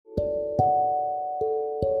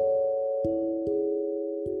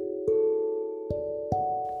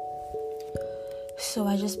So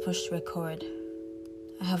I just pushed record.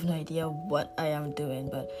 I have no idea what I am doing,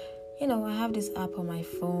 but I have this app on my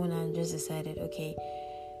phone and just decided, okay,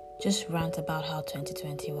 just rant about how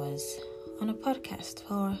 2020 was on a podcast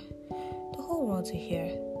for the whole world to hear.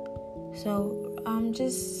 So I'm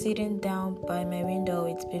just sitting down by my window.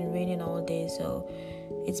 It's been raining all day, so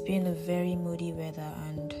it's been a very moody weather,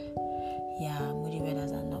 and moody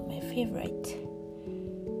weathers are not my favorite.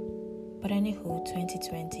 But anywho,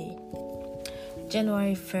 2020.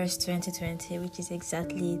 January 1st, 2020, which is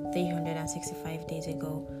exactly 365 days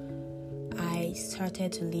ago, I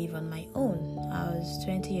started to live on my own. I was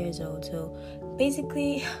 20 years old, so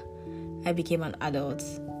basically, I became an adult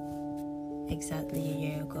exactly a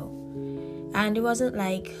year ago. And it wasn't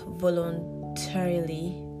like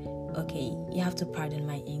voluntarily. Okay, you have to pardon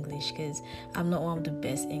my English because I'm not one of the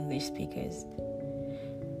best English speakers.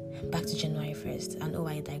 Back to January 1st, and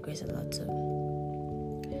I digress a lot too.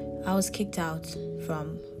 I was kicked out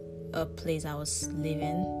from a place I was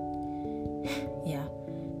living.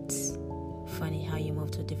 It's funny how you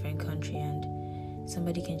move to a different country and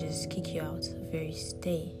somebody can just kick you out very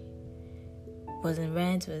stay. Wasn't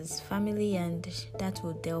rent, was family, and that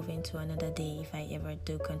will delve into another day if I ever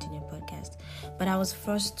do continue podcast. But I was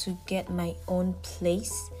forced to get my own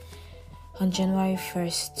place on January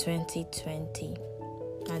 1st, 2020.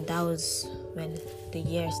 And that was when the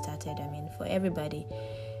year started. For everybody.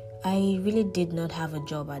 I really did not have a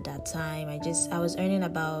job at that time. I was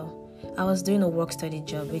doing a work-study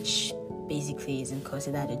job, which basically isn't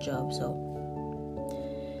considered a job. So,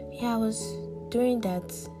 I was doing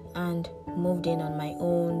that and moved in on my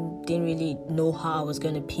own. Didn't really know how I was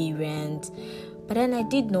going to pay rent. But then I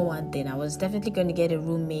did know one thing. I was definitely going to get a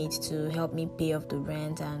roommate to help me pay off the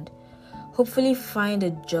rent and hopefully find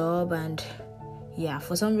a job. And,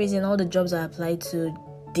 for some reason, all the jobs I applied to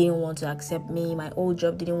didn't want to accept me. My old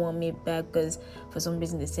job didn't want me back because for some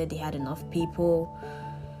reason they said they had enough people.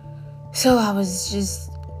 So I was just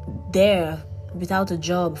there without a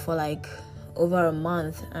job for like over a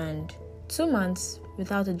month, and 2 months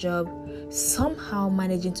without a job, somehow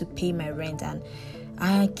managing to pay my rent. And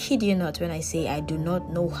I kid you not when I say I do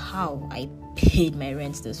not know how I paid my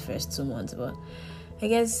rent those first 2 months, but I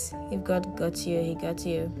guess if God got you, he got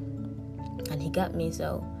you, and he got me.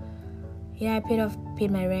 So I paid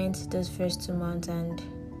my rent those first 2 months, and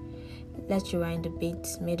let's rewind a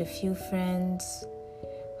bit. Made a few friends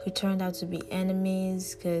who turned out to be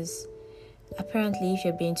enemies, because apparently if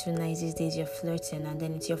you're being too nice these days, you're flirting, and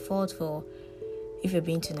then it's your fault for, if you're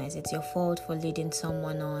being too nice, it's your fault for leading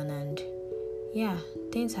someone on, and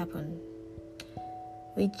things happen,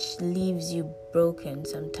 which leaves you broken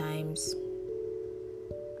sometimes.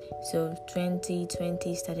 So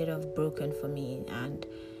 2020 started off broken for me, and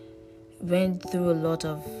went through a lot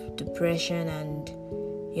of depression and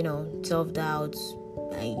self-doubt.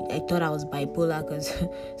 I thought I was bipolar because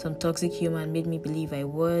some toxic human made me believe I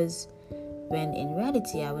was, when in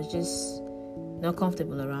reality I was just not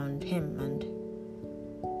comfortable around him, and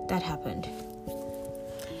that happened.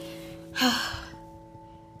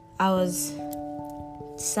 I was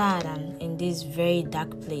sad and in this very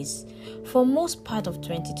dark place for most part of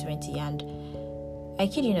 2020, and I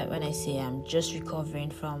kid you not when I say I'm just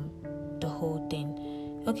recovering from the whole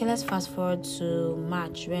thing. Okay, let's fast forward to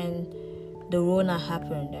March when the Rona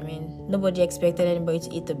happened. Nobody expected anybody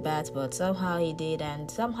to eat the bat, but somehow he did,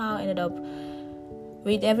 and somehow ended up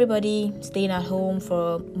with everybody staying at home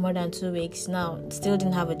for more than 2 weeks. Now, still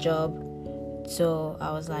didn't have a job, so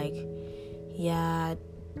I was like,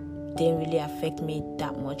 didn't really affect me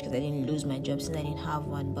that much because I didn't lose my job since I didn't have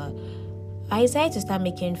one. But I decided to start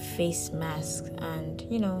making face masks and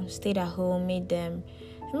stayed at home, made them.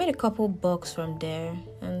 I made a couple bucks from there,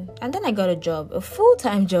 and then I got a job, a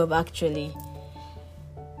full-time job actually.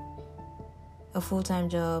 A full-time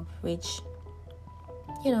job, which,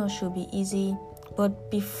 should be easy. But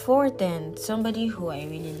before then, somebody who I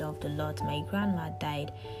really loved a lot, my grandma,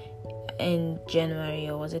 died in January,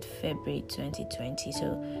 or was it February 2020?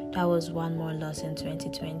 So that was one more loss in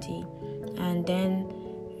 2020. And then,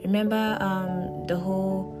 remember the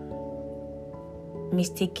whole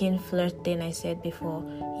mistaken flirt thing I said before?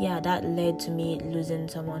 That led to me losing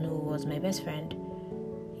someone who was my best friend.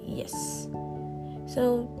 Yes.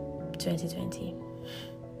 So 2020.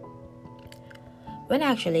 When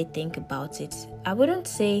I actually think about it, I wouldn't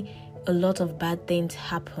say a lot of bad things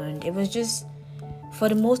happened. It was just, for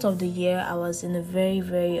the most of the year, I was in a very,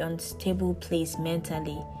 very unstable place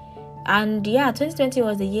mentally. And 2020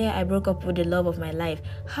 was the year I broke up with the love of my life.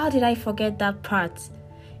 How did I forget that part?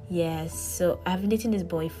 Yes, so I've been dating this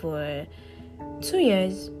boy for 2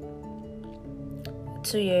 years.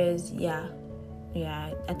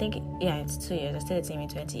 Yeah, I think, it's 2 years. I started the team in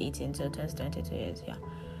 2018, so 2020, 2 years, yeah.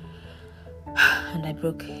 And I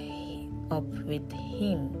broke up with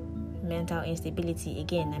him. Mental instability,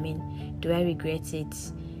 again, I mean, do I regret it?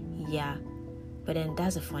 Yeah. But then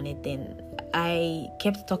that's a funny thing. I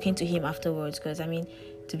kept talking to him afterwards because, I mean,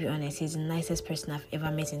 to be honest, he's the nicest person I've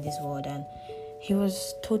ever met in this world. And he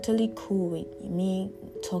was totally cool with me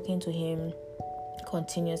talking to him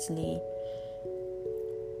continuously.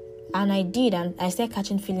 And I did, and I started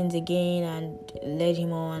catching feelings again and led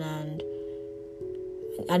him on. And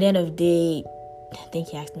at the end of the day, I think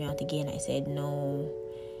he asked me out again. I said no,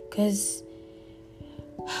 because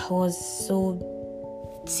I was so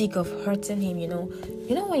sick of hurting him. You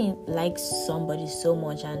know when you like somebody so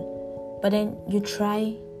much, but then you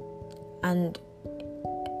try, and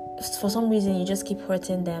for some reason you just keep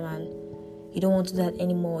hurting them, and you don't want to do that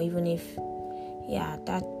anymore, even if. Yeah,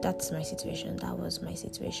 that's my situation. That was my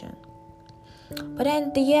situation. But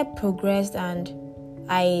then the year progressed, and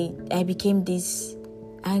I became this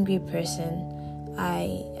angry person.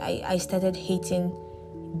 I started hating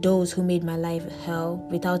those who made my life hell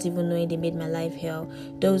without even knowing they made my life hell.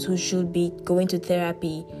 Those who should be going to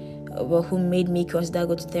therapy, but who made me consider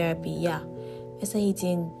go to therapy. Yeah, I started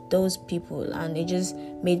hating those people, and it just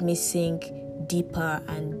made me sink deeper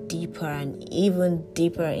and deeper and even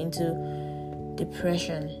deeper into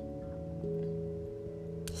depression.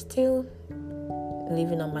 Still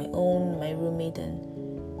living on my own, my roommate and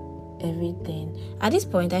everything. At this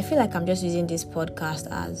point, I feel like I'm just using this podcast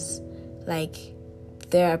as like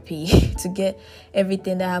therapy to get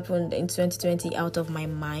everything that happened in 2020 out of my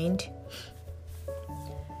mind.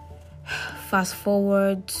 Fast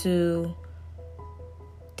forward to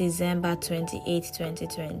December 28,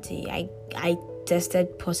 2020. I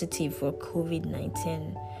tested positive for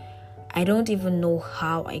COVID-19. I don't even know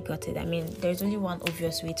how I got it. I mean, there's only one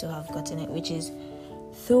obvious way to have gotten it, which is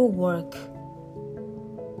through work.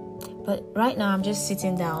 But right now, I'm just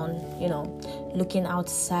sitting down, looking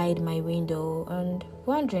outside my window and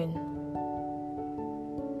wondering,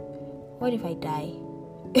 what if I die?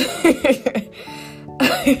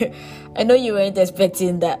 I know you weren't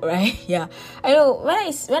expecting that, right? Yeah. I know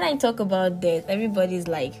when I talk about death, everybody's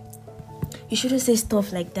like, you shouldn't say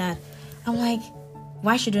stuff like that. I'm like,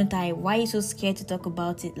 why shouldn't I? Why are you so scared to talk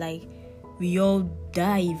about it? Like, we all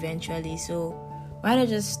die eventually. So why not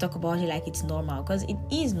just talk about it like it's normal? Because it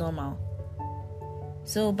is normal.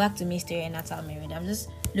 So back to me staring at our married. I'm just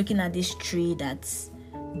looking at this tree that's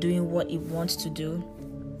doing what it wants to do.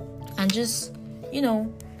 And just,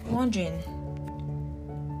 wondering.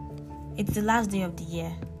 It's the last day of the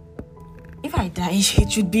year. If I die,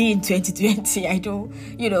 it should be in 2020. I don't,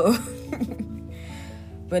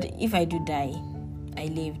 But if I do die, I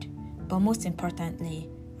lived. But most importantly,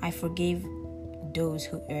 I forgave those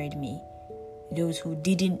who erred me, those who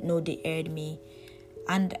didn't know they erred me,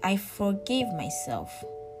 and I forgave myself.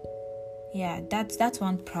 Yeah, that's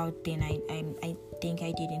one proud thing I think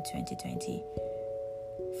I did in 2020.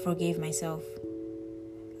 Forgave myself.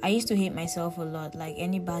 I used to hate myself a lot. Like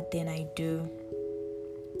any bad thing I do,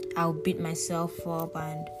 I'll beat myself up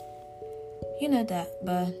and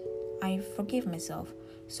but I forgave myself.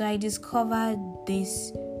 So I discovered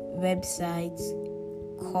this website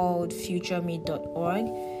called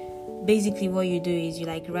futureme.org. Basically what you do is you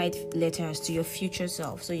write letters to your future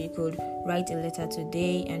self. So you could write a letter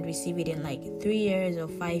today and receive it in 3 years or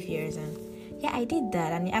 5 years. And yeah, I did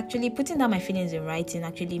that. And actually putting down my feelings in writing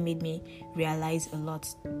actually made me realize a lot.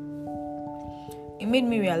 It made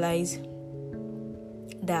me realize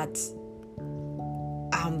that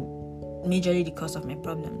I'm majorly the cause of my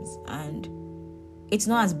problems, and it's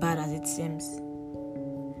not as bad as it seems.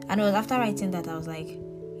 And it was after writing that I was like,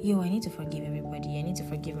 I need to forgive everybody. I need to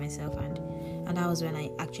forgive myself. And that was when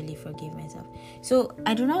I actually forgave myself. So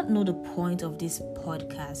I do not know the point of these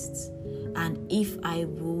podcasts and if I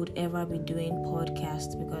would ever be doing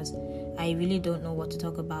podcasts, because I really don't know what to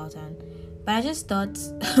talk about. But I just thought,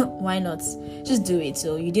 why not just do it?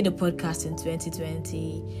 So you did a podcast in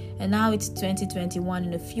 2020 and now it's 2021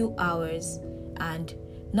 in a few hours. And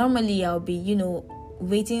normally I'll be,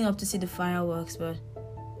 waiting up to see the fireworks, but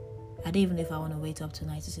I don't even know if I want to wait up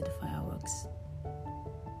tonight to see the fireworks.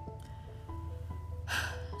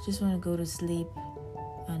 Just want to go to sleep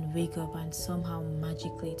and wake up, and somehow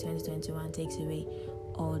magically 2021 takes away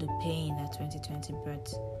all the pain that 2020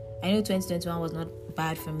 brought. I know 2021 was not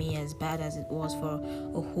bad for me, as bad as it was for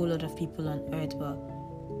a whole lot of people on earth, but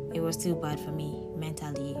it was still bad for me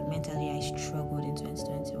mentally. Mentally, I struggled in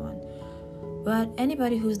 2021. But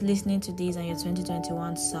anybody who's listening to this and your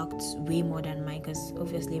 2021 sucked way more than mine, because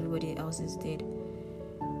obviously everybody else's did.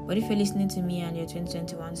 But if you're listening to me and your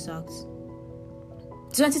 2021 sucks,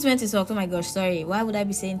 2020 sucked. Oh my gosh, sorry. Why would I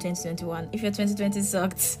be saying 2021? If your 2020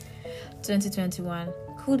 sucked, 2021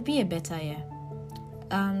 could be a better year.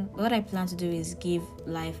 What I plan to do is give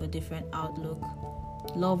life a different outlook.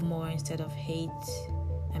 Love more instead of hate.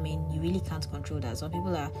 I mean, you really can't control that. Some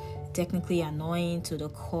people are technically annoying to the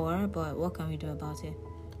core, but what can we do about it?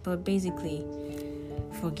 But basically,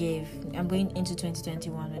 forgive. I'm going into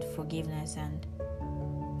 2021 with forgiveness and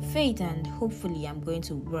faith, and hopefully I'm going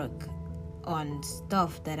to work on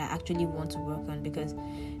stuff that I actually want to work on, because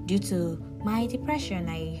due to my depression,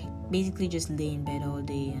 I basically just lay in bed all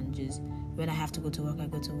day, and just when I have to go to work, I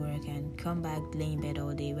go to work and come back, lay in bed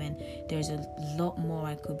all day, when there's a lot more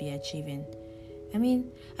I could be achieving. I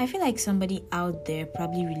mean, I feel like somebody out there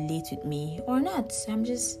probably relates with me or not.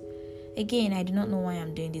 Again, I do not know why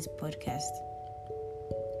I'm doing this podcast.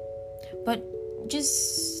 But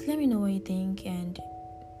just let me know what you think, and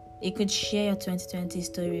you could share your 2020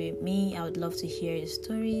 story with me. I would love to hear your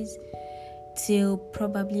stories. Till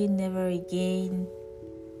probably never again.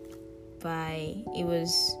 Bye. It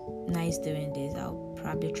was nice doing this. I'll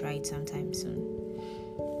probably try it sometime soon.